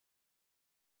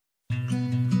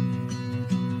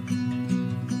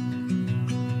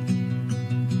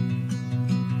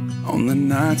On the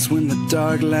nights when the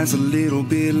dark lasts a little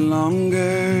bit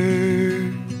longer,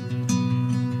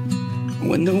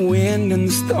 when the wind and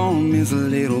the storm is a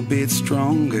little bit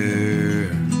stronger,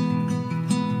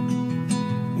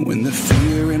 when the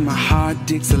fear in my heart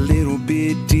digs a little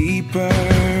bit deeper,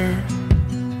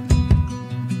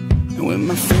 and when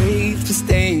my faith to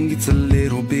stand gets a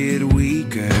little bit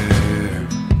weaker,